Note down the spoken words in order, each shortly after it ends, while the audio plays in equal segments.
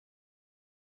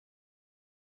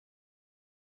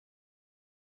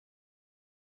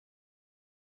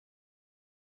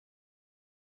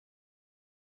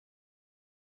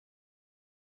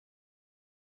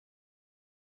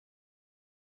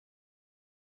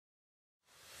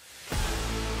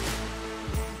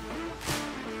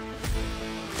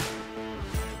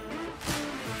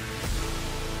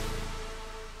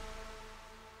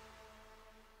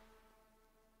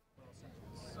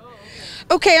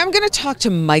Okay, I'm going to talk to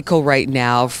Michael right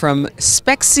now from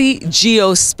Spexigon,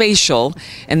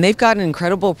 and they've got an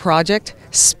incredible project,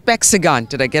 Spexigon.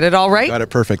 Did I get it all right? Got it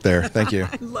perfect there. Thank you.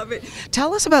 I love it.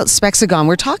 Tell us about Spexigon.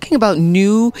 We're talking about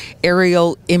new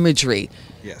aerial imagery.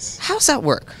 Yes. How's that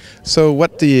work? So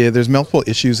there's multiple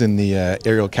issues in the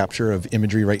aerial capture of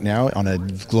imagery right now on a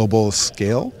global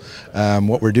scale.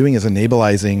 What we're doing is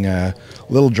enabling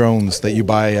little drones that you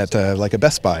buy at like a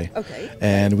Best Buy. Okay.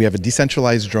 And we have a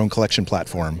decentralized drone collection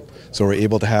platform. So we're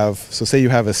able to have, so say you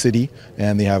have a city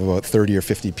and they have about 30 or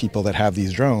 50 people that have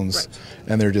these drones,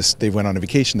 right. And they went on a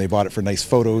vacation, they bought it for nice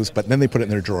photos, but then they put it in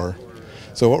their drawer.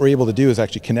 So what we're able to do is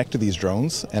actually connect to these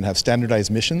drones and have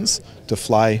standardized missions to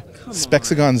fly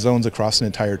Spexigon zones across an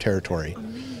entire territory.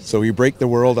 Amazing. So we break the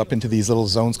world up into these little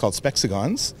zones called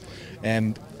Spexigons,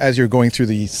 and as you're going through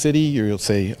the city, you'll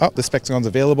say, oh, the Spexigon's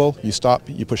available, you stop,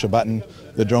 you push a button,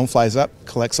 the drone flies up,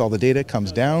 collects all the data,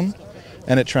 comes down,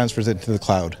 and it transfers it to the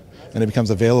cloud. And it becomes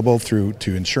available to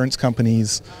insurance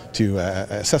companies, to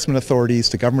assessment authorities,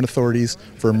 to government authorities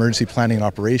for emergency planning and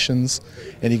operations.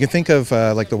 And you can think of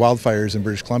like the wildfires in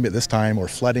British Columbia at this time, or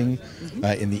flooding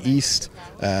in the east.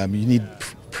 You need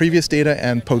previous data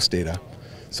and post data.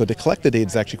 So to collect the data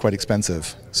is actually quite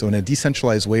expensive. So in a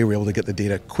decentralized way, we're able to get the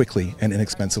data quickly and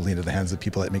inexpensively into the hands of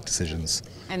people that make decisions.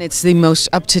 And it's the most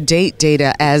up-to-date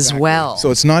data as well. So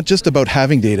it's not just about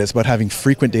having data, it's about having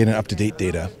frequent data and up-to-date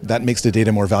data. That makes the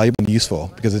data more valuable and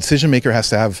useful, because the decision maker has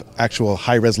to have actual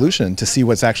high resolution to see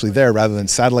what's actually there, rather than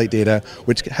satellite data,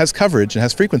 which has coverage and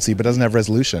has frequency but doesn't have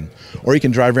resolution. Or you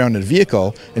can drive around in a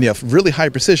vehicle and you have really high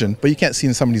precision, but you can't see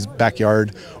in somebody's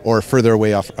backyard or further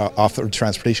away off the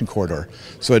transportation corridor.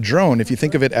 So a drone, if you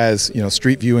think of it as,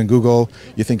 Street View in Google,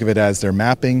 you think of it as their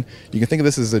mapping, you can think of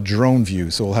this as a drone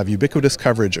view. So we'll have ubiquitous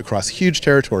coverage across huge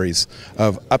territories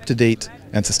of up-to-date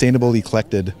and sustainably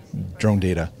collected drone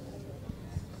data.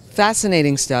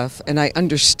 Fascinating stuff, and I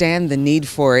understand the need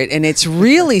for it, and it's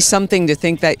really something to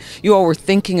think that you all were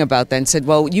thinking about that and said,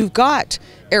 well, you've got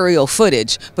aerial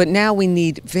footage, but now we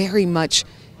need very much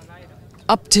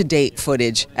up-to-date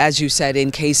footage, as you said,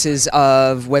 in cases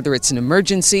of whether it's an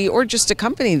emergency or just a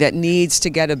company that needs to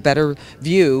get a better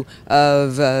view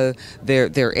of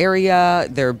their area,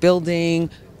 their building,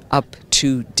 up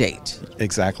to date.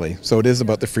 Exactly. So it is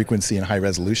about the frequency and high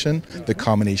resolution, the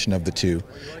combination of the two.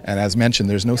 And as mentioned,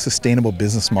 there's no sustainable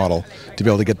business model to be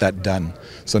able to get that done.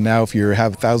 So now if you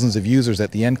have thousands of users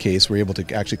at the end case, we're able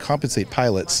to actually compensate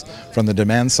pilots from the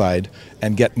demand side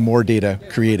and get more data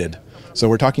created. So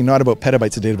we're talking not about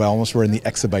petabytes of data, but almost we're in the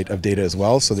exabyte of data as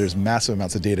well. So there's massive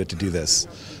amounts of data to do this.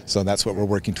 So that's what we're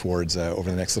working towards over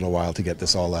the next little while to get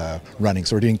this all running.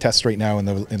 So we're doing tests right now in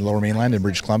the Lower Mainland in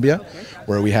British Columbia,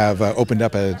 where we have opened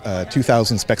up a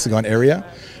 2,000 Spexigon area.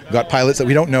 We've got pilots that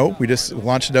we don't know. We just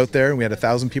launched it out there, and we had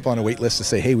 1,000 people on a wait list to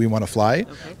say, hey, we want to fly.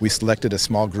 We selected a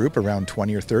small group, around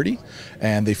 20 or 30,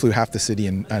 and they flew half the city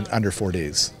in under 4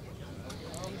 days.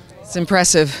 It's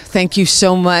impressive. Thank you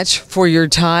so much for your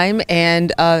time,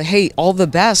 and hey, all the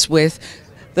best with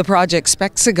the project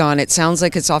Spexigon. It sounds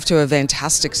like it's off to a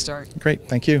fantastic start. Great,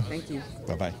 thank you. Thank you.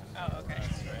 Bye-bye.